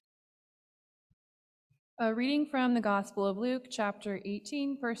A reading from the Gospel of Luke, chapter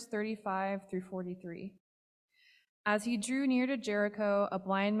 18, verse 35 through 43. As he drew near to Jericho, a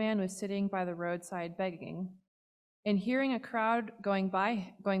blind man was sitting by the roadside begging. And hearing a crowd going by,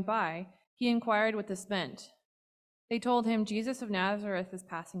 he inquired what this meant. They told him, Jesus of Nazareth is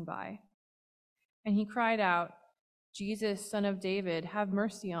passing by. And he cried out, Jesus, Son of David, have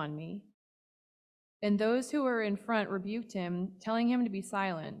mercy on me. And those who were in front rebuked him, telling him to be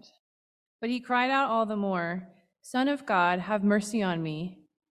silent. But he cried out all the more, Son of God, have mercy on me.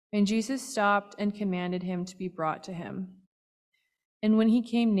 And Jesus stopped and commanded him to be brought to him. And when he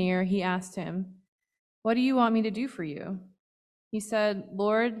came near, he asked him, What do you want me to do for you? He said,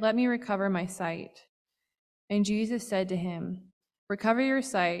 Lord, let me recover my sight. And Jesus said to him, Recover your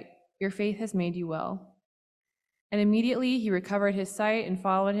sight, your faith has made you well. And immediately he recovered his sight and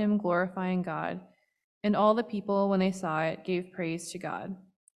followed him, glorifying God. And all the people, when they saw it, gave praise to God.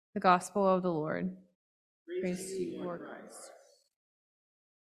 The Gospel of the Lord. Praise to you, Lord Christ.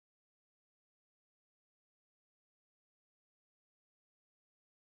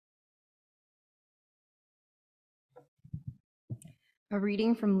 A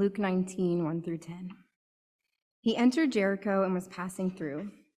reading from Luke 19, 1 through 10. He entered Jericho and was passing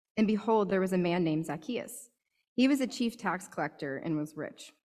through, and behold, there was a man named Zacchaeus. He was a chief tax collector and was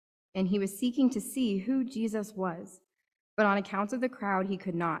rich, and he was seeking to see who Jesus was. But on account of the crowd, he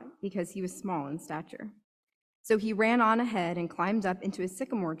could not, because he was small in stature. So he ran on ahead and climbed up into a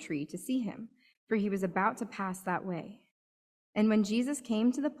sycamore tree to see him, for he was about to pass that way. And when Jesus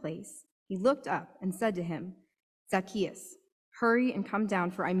came to the place, he looked up and said to him, Zacchaeus, hurry and come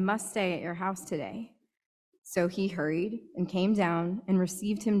down, for I must stay at your house today. So he hurried and came down and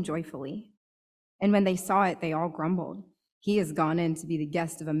received him joyfully. And when they saw it, they all grumbled, He has gone in to be the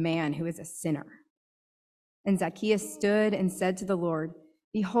guest of a man who is a sinner. And Zacchaeus stood and said to the Lord,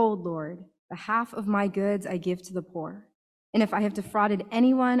 Behold, Lord, the half of my goods I give to the poor. And if I have defrauded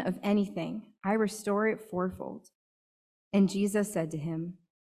anyone of anything, I restore it fourfold. And Jesus said to him,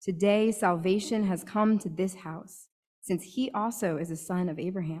 Today salvation has come to this house, since he also is a son of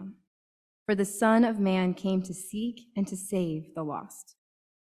Abraham. For the Son of Man came to seek and to save the lost.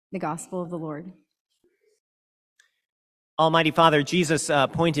 The Gospel of the Lord. Almighty Father, Jesus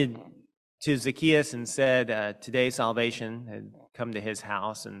pointed to Zacchaeus and said, today salvation had come to his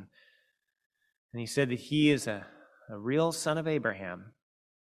house. And he said that he is a real son of Abraham.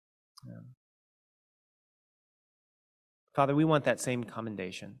 Father, we want that same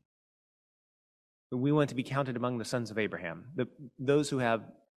commendation. We want to be counted among the sons of Abraham, those who have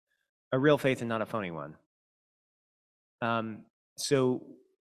a real faith and not a phony one. So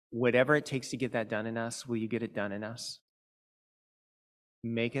whatever it takes to get that done in us, will you get it done in us?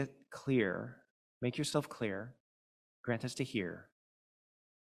 Make it clear. Make yourself clear. Grant us to hear.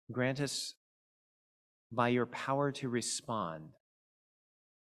 Grant us by your power to respond.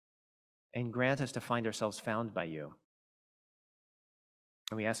 And grant us to find ourselves found by you.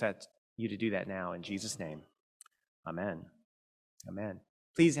 And we ask you to do that now in Jesus' name. Amen. Amen.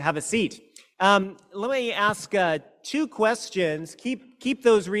 Please have a seat. Let me ask two questions. Keep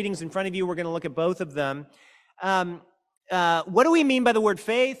those readings in front of you. We're going to look at both of them. What do we mean by the word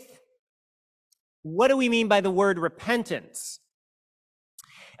faith? What do we mean by the word repentance?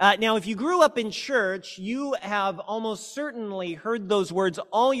 Now, if you grew up in church, you have almost certainly heard those words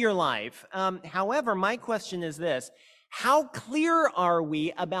all your life. However, my question is this. How clear are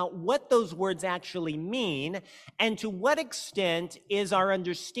we about what those words actually mean, and to what extent is our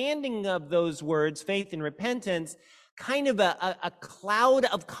understanding of those words, faith and repentance, kind of a cloud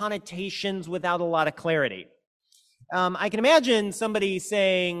of connotations without a lot of clarity? I can imagine somebody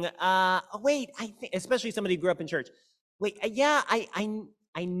saying, especially somebody who grew up in church,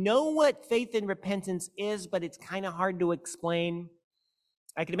 I know what faith and repentance is, but it's kind of hard to explain.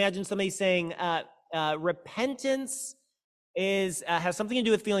 I can imagine somebody saying, repentance has something to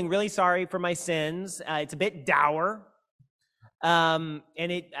do with feeling really sorry for my sins. It's a bit dour, and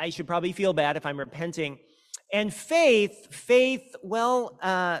I should probably feel bad if I'm repenting. And faith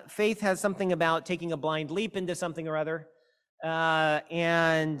has something about taking a blind leap into something or other,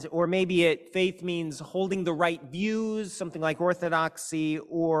 or maybe faith means holding the right views, something like orthodoxy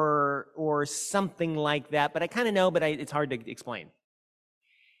or something like that. But I kind of know, but it's hard to explain.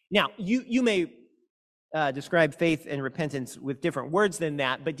 Now, you may describe faith and repentance with different words than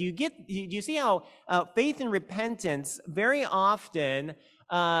that, but do you see how faith and repentance very often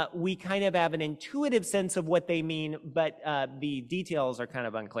we kind of have an intuitive sense of what they mean, but the details are kind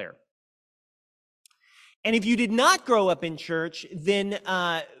of unclear. And if you did not grow up in church, then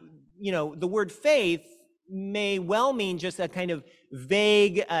the word faith may well mean just a kind of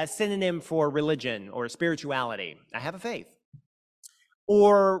vague synonym for religion or spirituality. I have a faith.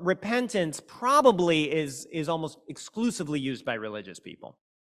 Or repentance probably is almost exclusively used by religious people.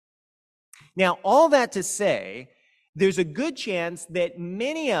 Now, all that to say, there's a good chance that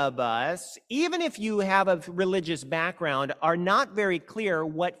many of us, even if you have a religious background, are not very clear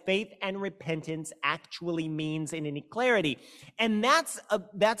what faith and repentance actually means in any clarity. And that's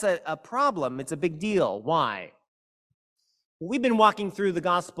a problem. It's a big deal. Why? We've been walking through the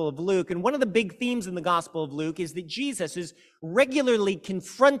Gospel of Luke, and one of the big themes in the Gospel of Luke is that Jesus is regularly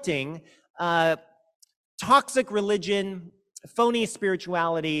confronting toxic religion, phony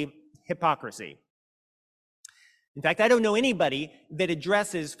spirituality, hypocrisy. In fact, I don't know anybody that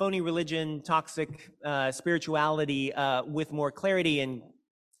addresses phony religion, toxic spirituality with more clarity and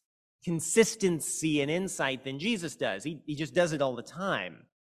consistency and insight than Jesus does. He just does it all the time.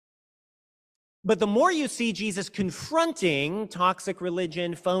 But the more you see Jesus confronting toxic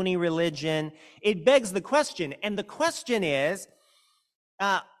religion, phony religion, it begs the question. And the question is,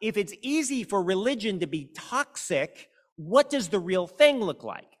 if it's easy for religion to be toxic, what does the real thing look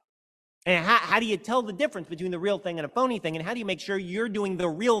like? And how do you tell the difference between the real thing and a phony thing? And how do you make sure you're doing the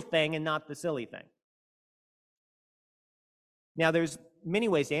real thing and not the silly thing? Now, there's many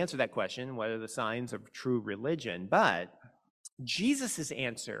ways to answer that question, what are the signs of true religion? But Jesus'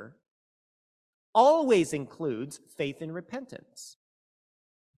 answer always includes faith and repentance.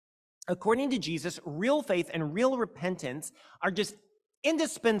 According to Jesus, real faith and real repentance are just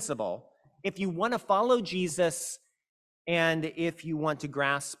indispensable if you want to follow Jesus and if you want to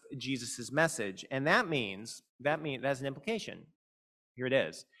grasp Jesus' message. And that's an implication. Here it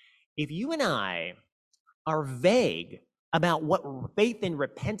is. If you and I are vague about what faith and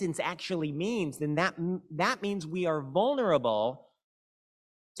repentance actually means, then that means we are vulnerable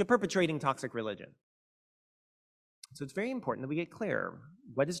to perpetrating toxic religion. So it's very important that we get clear.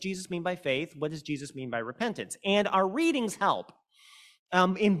 What does Jesus mean by faith? What does Jesus mean by repentance? And our readings help.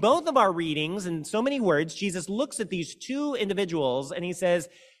 In both of our readings, in so many words, Jesus looks at these two individuals and he says,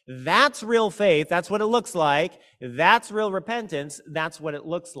 that's real faith, that's what it looks like. That's real repentance, that's what it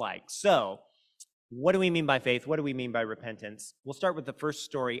looks like. So, what do we mean by faith? What do we mean by repentance? We'll start with the first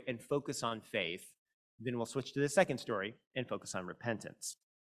story and focus on faith. Then we'll switch to the second story and focus on repentance.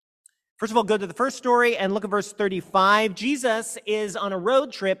 First of all, go to the first story and look at verse 35. Jesus is on a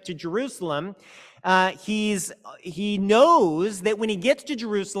road trip to Jerusalem. He knows that when he gets to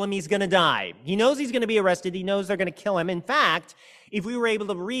Jerusalem, he's going to die. He knows he's going to be arrested. He knows they're going to kill him. In fact, if we were able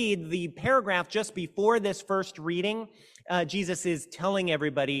to read the paragraph just before this first reading, Jesus is telling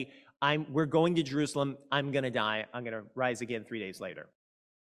everybody, we're going to Jerusalem. I'm going to die. I'm going to rise again 3 days later.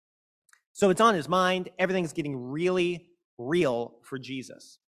 So it's on his mind. Everything's getting really real for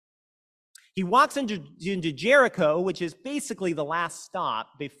Jesus. He walks into Jericho, which is basically the last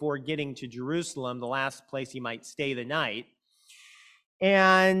stop before getting to Jerusalem, the last place he might stay the night.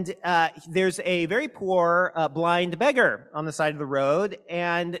 And there's a very poor blind beggar on the side of the road,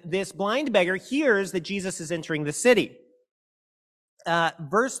 and this blind beggar hears that Jesus is entering the city.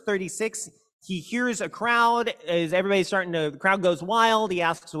 Verse 36, he hears a crowd. The crowd goes wild. He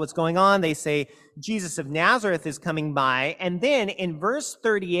asks what's going on. They say, Jesus of Nazareth is coming by. And then in verse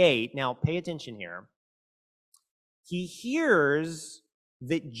 38, now pay attention here, he hears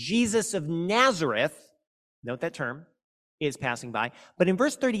that Jesus of Nazareth, note that term, is passing by. But in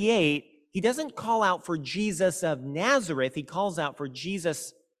verse 38, he doesn't call out for Jesus of Nazareth. He calls out for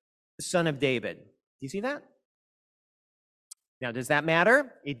Jesus, son of David. Do you see that? Now, does that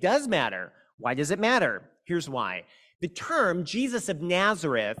matter? It does matter. Why does it matter? Here's why. The term Jesus of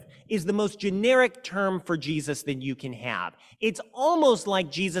Nazareth is the most generic term for Jesus that you can have. It's almost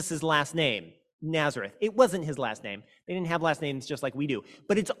like Jesus' last name, Nazareth. It wasn't his last name. They didn't have last names just like we do.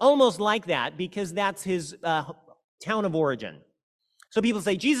 But it's almost like that because that's his town of origin. So people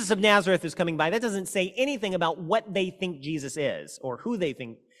say Jesus of Nazareth is coming by. That doesn't say anything about what they think Jesus is or who they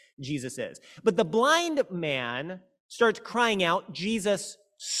think Jesus is. But the blind man starts crying out, Jesus,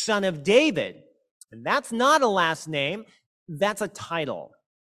 son of David. And that's not a last name, that's a title.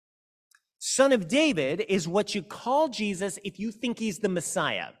 Son of David is what you call Jesus if you think he's the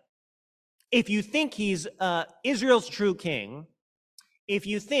Messiah. If you think he's Israel's true king, if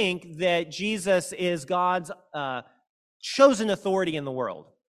you think that Jesus is God's chosen authority in the world.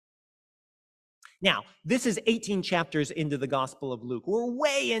 Now, this is 18 chapters into the Gospel of Luke. We're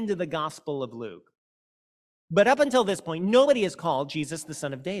way into the Gospel of Luke. But up until this point, nobody has called Jesus the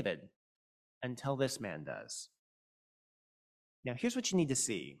son of David until this man does. Now, here's what you need to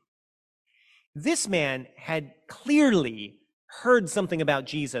see. This man had clearly heard something about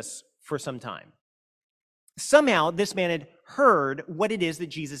Jesus for some time. Somehow this man had heard what it is that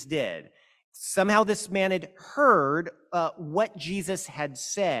Jesus did. Somehow this man had heard what Jesus had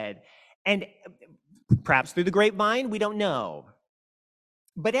said. And perhaps through the grapevine, we don't know.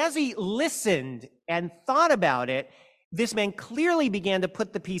 But as he listened and thought about it, this man clearly began to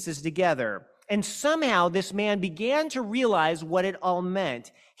put the pieces together. And somehow this man began to realize what it all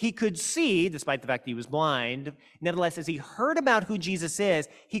meant. He could see, despite the fact that he was blind, nevertheless, as he heard about who Jesus is,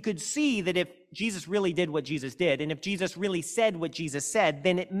 he could see that if Jesus really did what Jesus did, and if Jesus really said what Jesus said,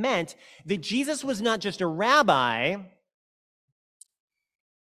 then it meant that Jesus was not just a rabbi,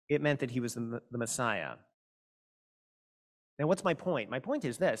 it meant that he was the Messiah. Now, what's my point? My point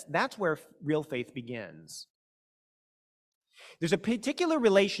is this: that's where real faith begins. There's a particular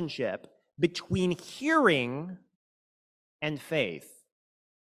relationship between hearing and faith.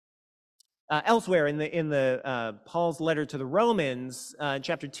 Elsewhere in the Paul's letter to the Romans,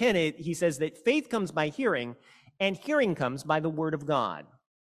 chapter 10, he says that faith comes by hearing, and hearing comes by the word of God.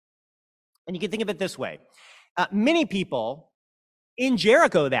 And you can think of it this way: many people in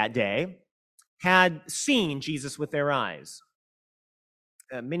Jericho that day had seen Jesus with their eyes.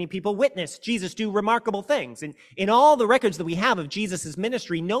 Many people witnessed Jesus do remarkable things. And in all the records that we have of Jesus'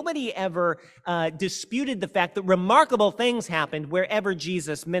 ministry, nobody ever disputed the fact that remarkable things happened wherever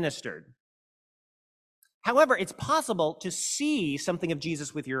Jesus ministered. However, it's possible to see something of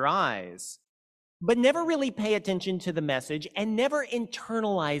Jesus with your eyes, but never really pay attention to the message and never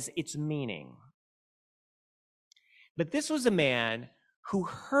internalize its meaning. But this was a man who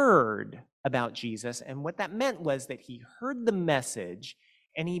heard about Jesus, and what that meant was that he heard the message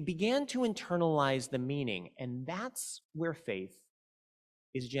and he began to internalize the meaning, and that's where faith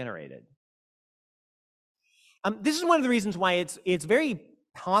is generated. This is one of the reasons why it's very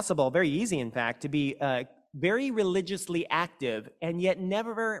possible, very easy in fact, to be very religiously active and yet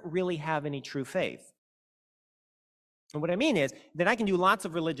never really have any true faith. And what I mean is that I can do lots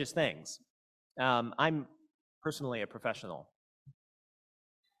of religious things. I'm personally a professional,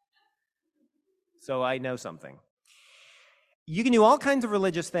 so I know something. You can do all kinds of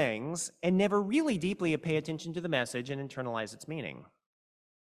religious things and never really deeply pay attention to the message and internalize its meaning.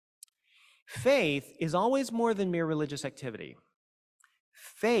 Faith is always more than mere religious activity.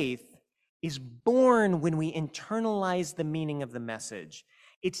 Faith is born when we internalize the meaning of the message.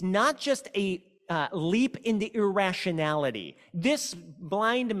 It's not just a leap into irrationality. This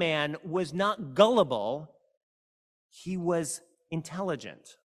blind man was not gullible, he was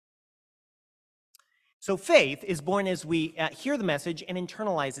intelligent. So faith is born as we hear the message and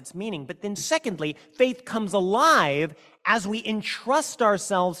internalize its meaning. But then secondly, faith comes alive as we entrust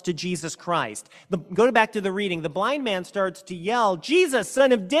ourselves to Jesus Christ. Go back to the reading. The blind man starts to yell, "Jesus,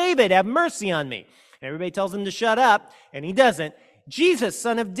 Son of David, have mercy on me." And everybody tells him to shut up, and he doesn't. "Jesus,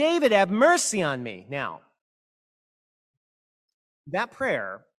 Son of David, have mercy on me." Now, that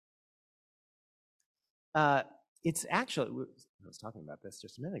prayer, it's actually, I was talking about this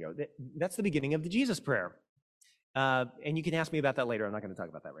just a minute ago. That's the beginning of the Jesus prayer. And you can ask me about that later. I'm not going to talk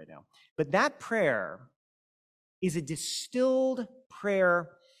about that right now. But that prayer is a distilled prayer.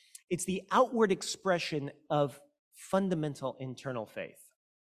 It's the outward expression of fundamental internal faith.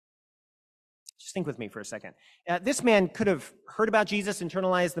 Just think with me for a second. This man could have heard about Jesus,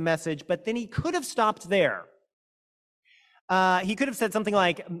 internalized the message, but then he could have stopped there. He could have said something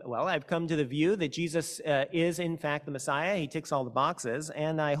like, "Well, I've come to the view that Jesus is in fact the Messiah. He ticks all the boxes,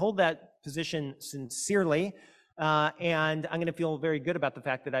 and I hold that position sincerely, and I'm going to feel very good about the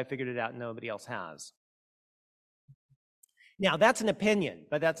fact that I figured it out and nobody else has." Now, that's an opinion,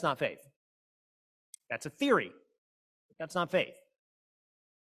 but that's not faith. That's a theory, but that's not faith.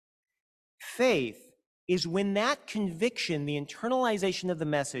 Faith is when that conviction, the internalization of the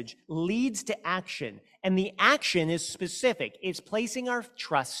message, leads to action. And the action is specific. It's placing our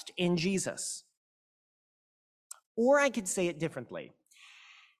trust in Jesus. Or I could say it differently.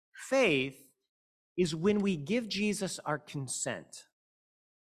 Faith is when we give Jesus our consent.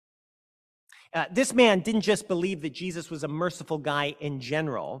 This man didn't just believe that Jesus was a merciful guy in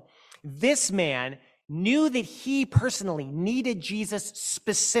general. This man knew that he personally needed Jesus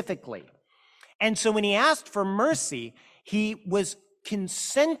specifically. And so when he asked for mercy, he was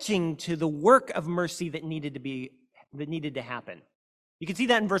consenting to the work of mercy that needed to happen. You can see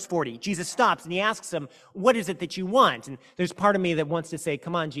that in verse 40. Jesus stops and he asks him, "What is it that you want?" And there's part of me that wants to say,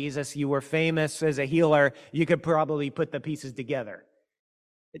 "Come on, Jesus, you were famous as a healer. You could probably put the pieces together."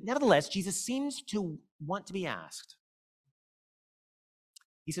 But nevertheless, Jesus seems to want to be asked.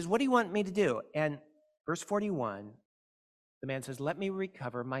 He says, "What do you want me to do?" And verse 41, the man says, "Let me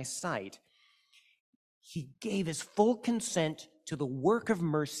recover my sight." He gave his full consent to the work of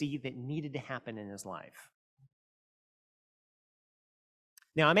mercy that needed to happen in his life.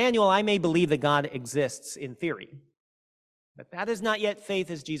 Now, Emmanuel, I may believe that God exists in theory, but that is not yet faith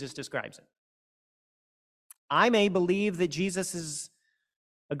as Jesus describes it. I may believe that Jesus is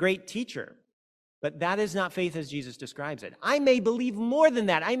a great teacher, but that is not faith as Jesus describes it. I may believe more than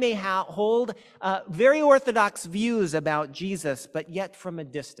that. I may hold very orthodox views about Jesus, but yet from a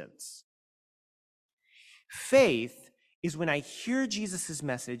distance. Faith is when I hear Jesus'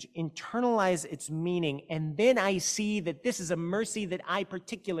 message, internalize its meaning, and then I see that this is a mercy that I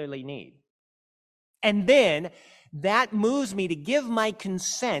particularly need. And then that moves me to give my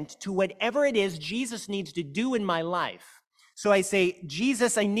consent to whatever it is Jesus needs to do in my life. So I say,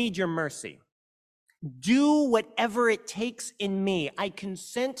 Jesus, I need your mercy. Do whatever it takes in me. I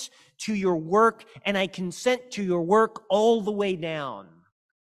consent to your work, and I consent to your work all the way down,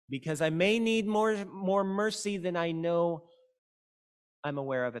 because I may need more mercy than I know I'm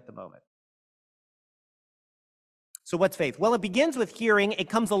aware of at the moment. So what's faith? Well, it begins with hearing. It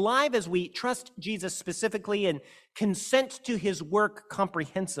comes alive as we trust Jesus specifically and consent to his work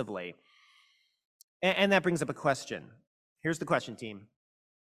comprehensively. And that brings up a question. Here's the question, team.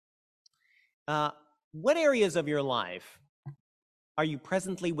 What areas of your life are you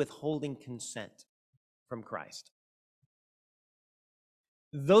presently withholding consent from Christ?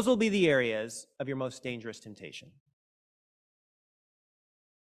 Those will be the areas of your most dangerous temptation.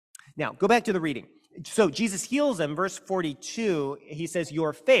 Now, go back to the reading. So Jesus heals him. Verse 42, he says,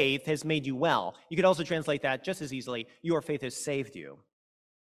 your faith has made you well. You could also translate that just as easily, your faith has saved you.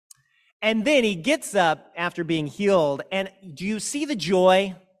 And then he gets up after being healed, and do you see the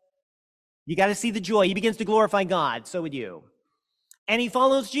joy? You got to see the joy. He begins to glorify God. So would you. And he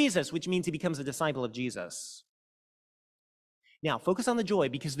follows Jesus, which means he becomes a disciple of Jesus. Now, focus on the joy,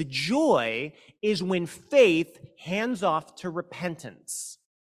 because the joy is when faith hands off to repentance.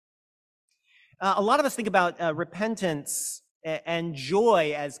 A lot of us think about repentance and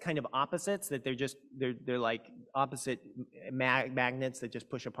joy as kind of opposites, that they're like opposite magnets that just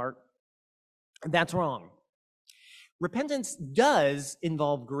push apart. That's wrong. Repentance does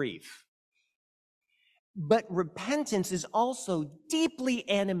involve grief. But repentance is also deeply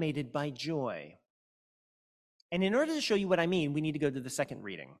animated by joy. And in order to show you what I mean, we need to go to the second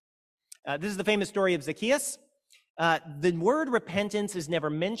reading. This is the famous story of Zacchaeus. The word repentance is never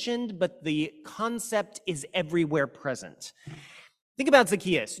mentioned, but the concept is everywhere present. Think about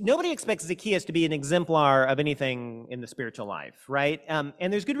Zacchaeus. Nobody expects Zacchaeus to be an exemplar of anything in the spiritual life, right? And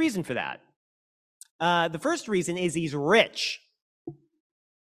there's good reason for that. The first reason is he's rich,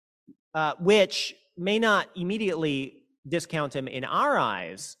 which may not immediately discount him in our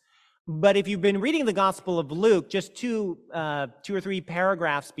eyes, but if you've been reading the Gospel of Luke, just two or three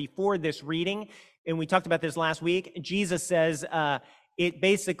paragraphs before this reading, and we talked about this last week, Jesus says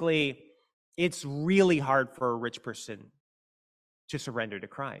it's really hard for a rich person to surrender to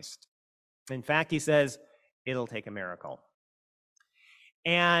Christ. In fact, he says it'll take a miracle.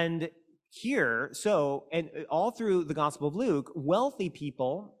 And here, and all through the Gospel of Luke, wealthy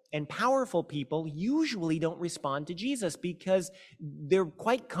people and powerful people usually don't respond to Jesus because they're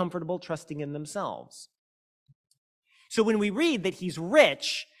quite comfortable trusting in themselves. So when we read that he's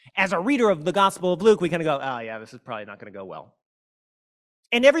rich, as a reader of the Gospel of Luke, we kind of go, oh yeah, this is probably not going to go well.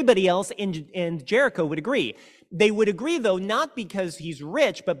 And everybody else in Jericho would agree. They would agree, though, not because he's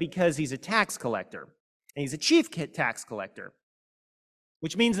rich, but because he's a tax collector. And he's a chief tax collector,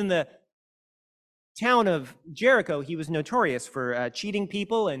 which means in the town of Jericho, he was notorious for cheating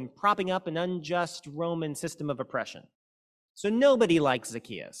people and propping up an unjust Roman system of oppression. So nobody likes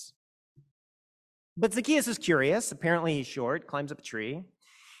Zacchaeus. But Zacchaeus is curious. Apparently he's short, climbs up a tree.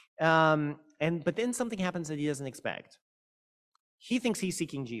 But then something happens that he doesn't expect. He thinks he's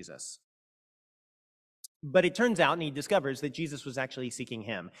seeking Jesus. But it turns out, and he discovers that Jesus was actually seeking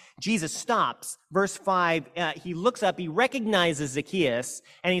him. Jesus stops. Verse 5, he looks up, he recognizes Zacchaeus,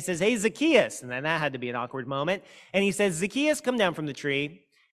 and he says, hey, Zacchaeus. And then that had to be an awkward moment. And he says, Zacchaeus, come down from the tree.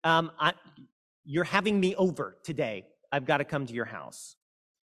 You're having me over today. I've got to come to your house.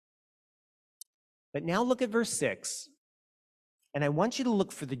 But now look at verse 6. And I want you to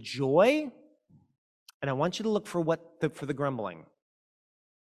look for the joy, and I want you to look for the grumbling.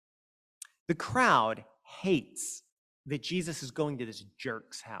 The crowd hates that Jesus is going to this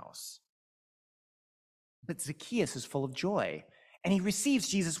jerk's house. But Zacchaeus is full of joy, and he receives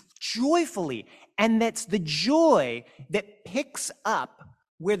Jesus joyfully. And that's the joy that picks up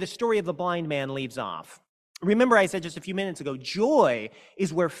where the story of the blind man leaves off. Remember, I said just a few minutes ago, joy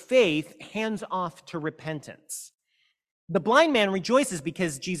is where faith hands off to repentance. The blind man rejoices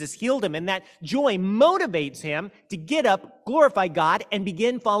because Jesus healed him, and that joy motivates him to get up, glorify God, and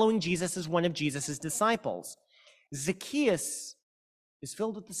begin following Jesus as one of Jesus' disciples. Zacchaeus is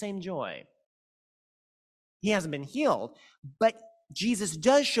filled with the same joy. He hasn't been healed, but Jesus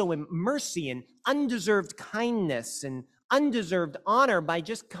does show him mercy and undeserved kindness and undeserved honor by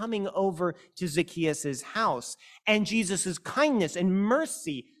just coming over to Zacchaeus' house. And Jesus' kindness and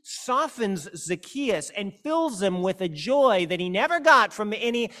mercy softens Zacchaeus and fills him with a joy that he never got from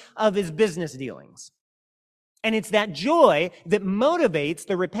any of his business dealings. And it's that joy that motivates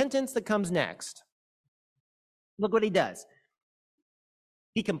the repentance that comes next. Look what he does.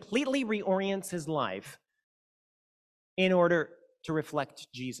 He completely reorients his life in order to reflect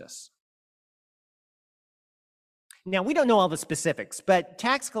Jesus. Now, we don't know all the specifics, but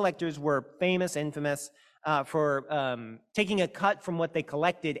tax collectors were infamous for taking a cut from what they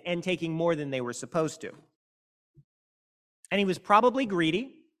collected and taking more than they were supposed to. And he was probably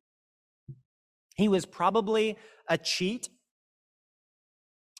greedy. He was probably a cheat.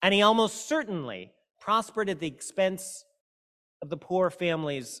 And he almost certainly prospered at the expense of the poor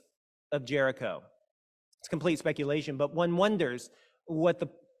families of Jericho. It's complete speculation, but one wonders what the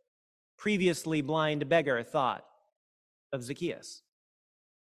previously blind beggar thought of Zacchaeus.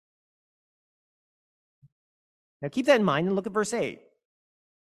 Now keep that in mind and look at verse 8. Do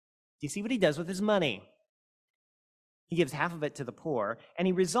you see what he does with his money? He gives half of it to the poor, and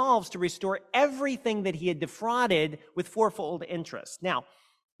he resolves to restore everything that he had defrauded with fourfold interest. Now,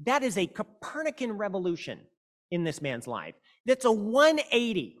 that is a Copernican revolution in this man's life. That's a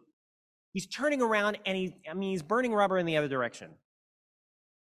 180. He's turning around and he's burning rubber in the other direction.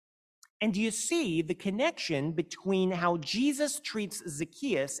 And do you see the connection between how Jesus treats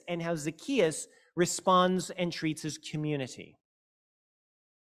Zacchaeus and how Zacchaeus responds and treats his community?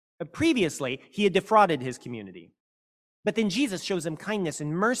 Previously, he had defrauded his community. But then Jesus shows him kindness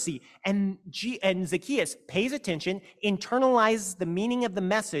and mercy, and Zacchaeus pays attention, internalizes the meaning of the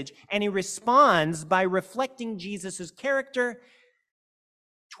message, and he responds by reflecting Jesus' character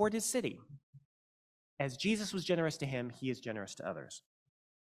toward his city. As Jesus was generous to him, he is generous to others.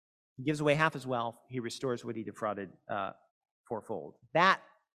 He gives away half his wealth. He restores what he defrauded fourfold. That,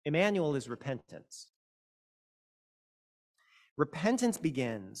 Emmanuel, is repentance. Repentance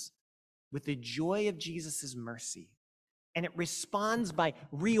begins with the joy of Jesus' mercy. And it responds by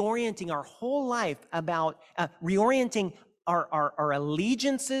reorienting our whole life about reorienting our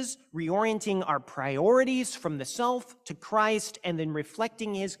allegiances, reorienting our priorities from the self to Christ, and then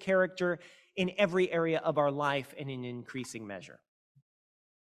reflecting his character in every area of our life and in increasing measure.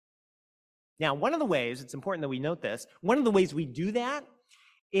 Now, one of the ways, it's important that we note this, one of the ways we do that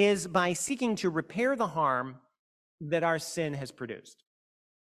is by seeking to repair the harm that our sin has produced.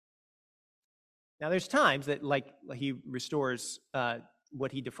 Now, there's times that, like, he restores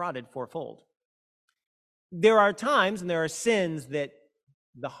what he defrauded fourfold. There are times and there are sins that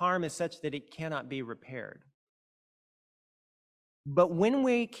the harm is such that it cannot be repaired. But when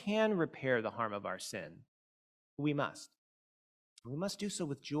we can repair the harm of our sin, we must. We must do so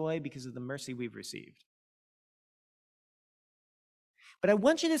with joy because of the mercy we've received. But I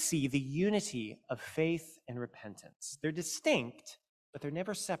want you to see the unity of faith and repentance. They're distinct, but they're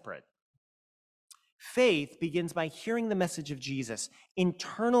never separate. Faith begins by hearing the message of Jesus,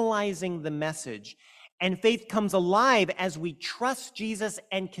 internalizing the message, and faith comes alive as we trust Jesus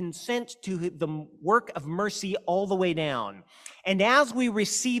and consent to the work of mercy all the way down. And as we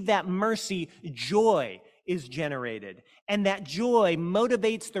receive that mercy, joy is generated. And that joy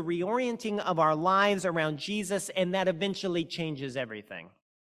motivates the reorienting of our lives around Jesus, and that eventually changes everything.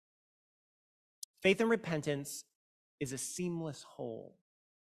 Faith and repentance is a seamless whole.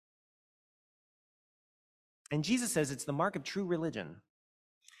 And Jesus says it's the mark of true religion.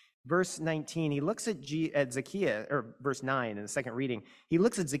 Verse 19, he looks at Zacchaeus, or verse 9 in the second reading, he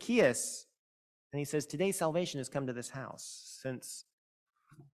looks at Zacchaeus and he says, today salvation has come to this house, since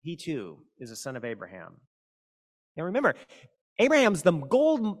he too is a son of Abraham. Now remember, Abraham's the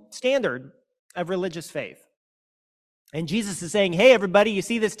gold standard of religious faith. And Jesus is saying, hey, everybody, you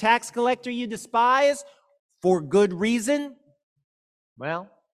see this tax collector you despise for good reason? Well,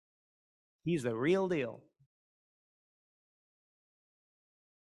 he's the real deal.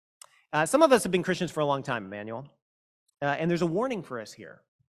 Some of us have been Christians for a long time, Emmanuel, and there's a warning for us here.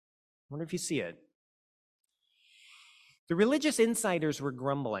 I wonder if you see it. The religious insiders were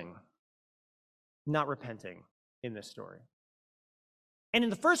grumbling, not repenting in this story. And in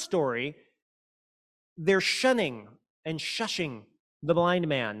the first story, they're shunning and shushing the blind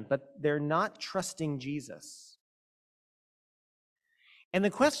man, but they're not trusting Jesus. And the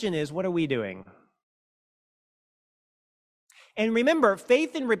question is, what are we doing? And remember,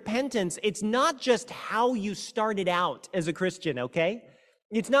 faith and repentance, it's not just how you started out as a Christian, okay?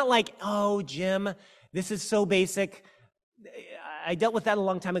 It's not like, oh, Jim, this is so basic. I dealt with that a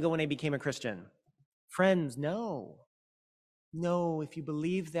long time ago when I became a Christian. Friends, no. No, if you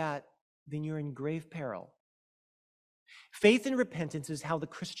believe that, then you're in grave peril. Faith and repentance is how the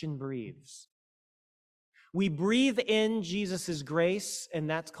Christian breathes. We breathe in Jesus' grace, and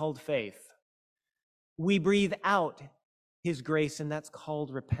that's called faith. We breathe out his grace, and that's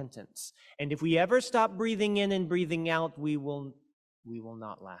called repentance. And if we ever stop breathing in and breathing out, we will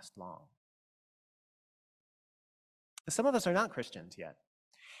not last long. Some of us are not Christians yet.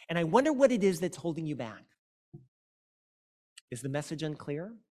 And I wonder what it is that's holding you back. Is the message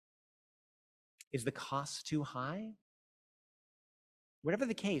unclear? Is the cost too high? Whatever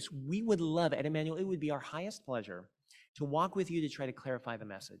the case, we would love, at Emmanuel, it would be our highest pleasure to walk with you to try to clarify the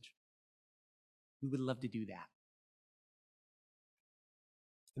message. We would love to do that.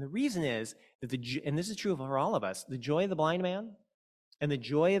 And the reason is that and this is true for all of us, the joy of the blind man and the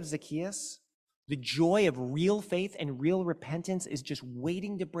joy of Zacchaeus, the joy of real faith and real repentance is just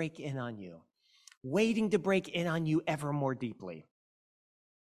waiting to break in on you, waiting to break in on you ever more deeply.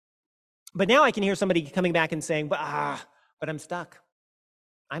 But now I can hear somebody coming back and saying, but I'm stuck.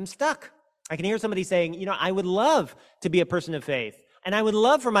 I'm stuck. I can hear somebody saying, I would love to be a person of faith, and I would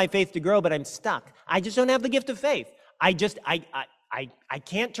love for my faith to grow, but I'm stuck. I just don't have the gift of faith. I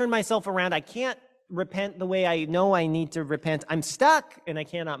can't turn myself around. I can't repent the way I know I need to repent. I'm stuck, and I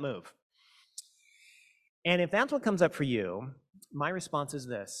cannot move. And if that's what comes up for you, my response is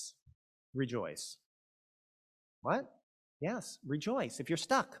this: rejoice. What? Yes, rejoice if you're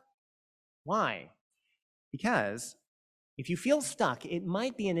stuck. Why? Because if you feel stuck, it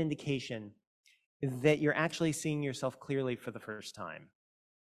might be an indication that you're actually seeing yourself clearly for the first time.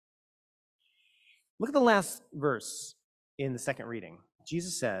 Look at the last verse in the second reading.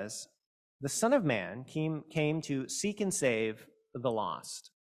 Jesus says, the Son of Man came to seek and save the lost.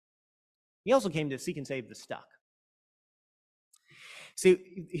 He also came to seek and save the stuck.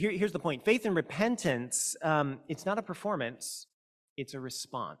 See, here's the point. Faith and repentance, it's not a performance, it's a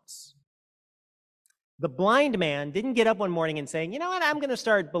response. The blind man didn't get up one morning and saying, you know what, I'm going to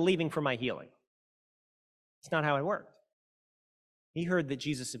start believing for my healing. It's not how it worked. He heard that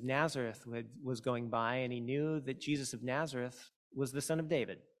Jesus of Nazareth was going by, and he knew that Jesus of Nazareth was the son of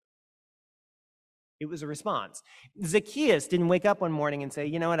David. It was a response. Zacchaeus didn't wake up one morning and say,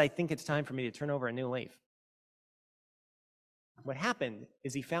 you know what, I think it's time for me to turn over a new leaf. What happened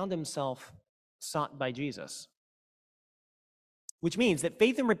is he found himself sought by Jesus. Which means that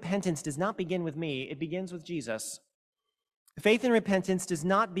faith and repentance does not begin with me, it begins with Jesus. Faith and repentance does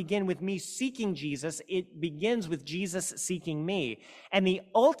not begin with me seeking Jesus, it begins with Jesus seeking me. And the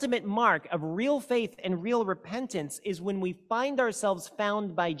ultimate mark of real faith and real repentance is when we find ourselves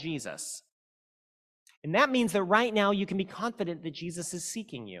found by Jesus. And that means that right now you can be confident that Jesus is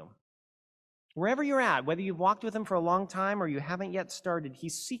seeking you. Wherever you're at, whether you've walked with him for a long time or you haven't yet started,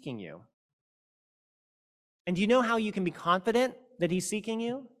 he's seeking you. And do you know how you can be confident that he's seeking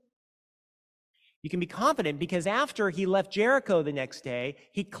you? You can be confident because after he left Jericho the next day,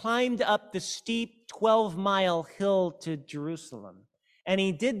 he climbed up the steep 12-mile hill to Jerusalem. And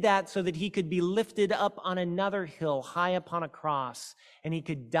he did that so that he could be lifted up on another hill high upon a cross, and he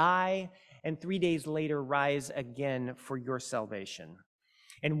could die and 3 days later rise again for your salvation.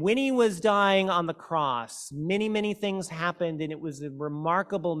 And when he was dying on the cross, many, many things happened, and it was a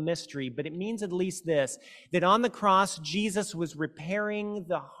remarkable mystery, but it means at least this, that on the cross, Jesus was repairing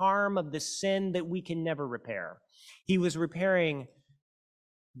the harm of the sin that we can never repair. He was repairing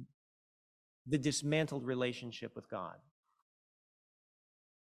the dismantled relationship with God.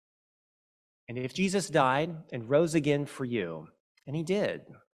 And if Jesus died and rose again for you, and he did,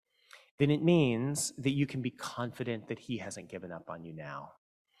 then it means that you can be confident that he hasn't given up on you now.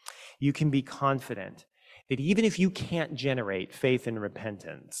 You can be confident that even if you can't generate faith and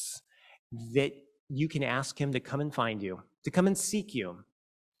repentance, that you can ask him to come and find you, to come and seek you,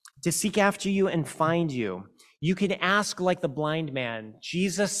 to seek after you and find you. You can ask like the blind man,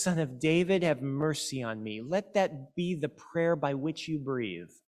 Jesus, Son of David, have mercy on me. Let that be the prayer by which you breathe.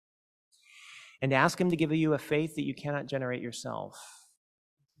 And ask him to give you a faith that you cannot generate yourself.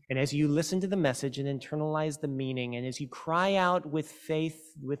 And as you listen to the message and internalize the meaning, and as you cry out with faith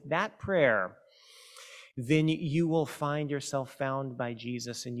with that prayer, then you will find yourself found by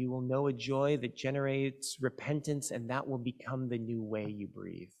Jesus, and you will know a joy that generates repentance, and that will become the new way you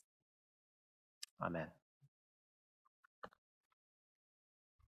breathe. Amen.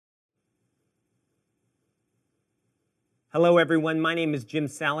 Hello, everyone. My name is Jim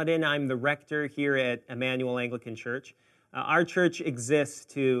Saladin. I'm the rector here at Emmanuel Anglican Church. Our church exists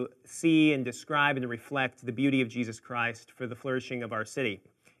to see and describe and reflect the beauty of Jesus Christ for the flourishing of our city.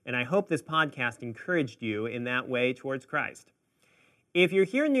 And I hope this podcast encouraged you in that way towards Christ. If you're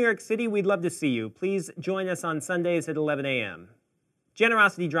here in New York City, we'd love to see you. Please join us on Sundays at 11 a.m.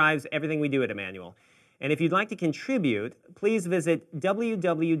 Generosity drives everything we do at Emmanuel. And if you'd like to contribute, please visit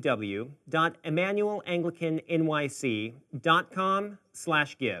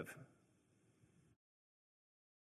www.emmanuelanglicannyc.com/give.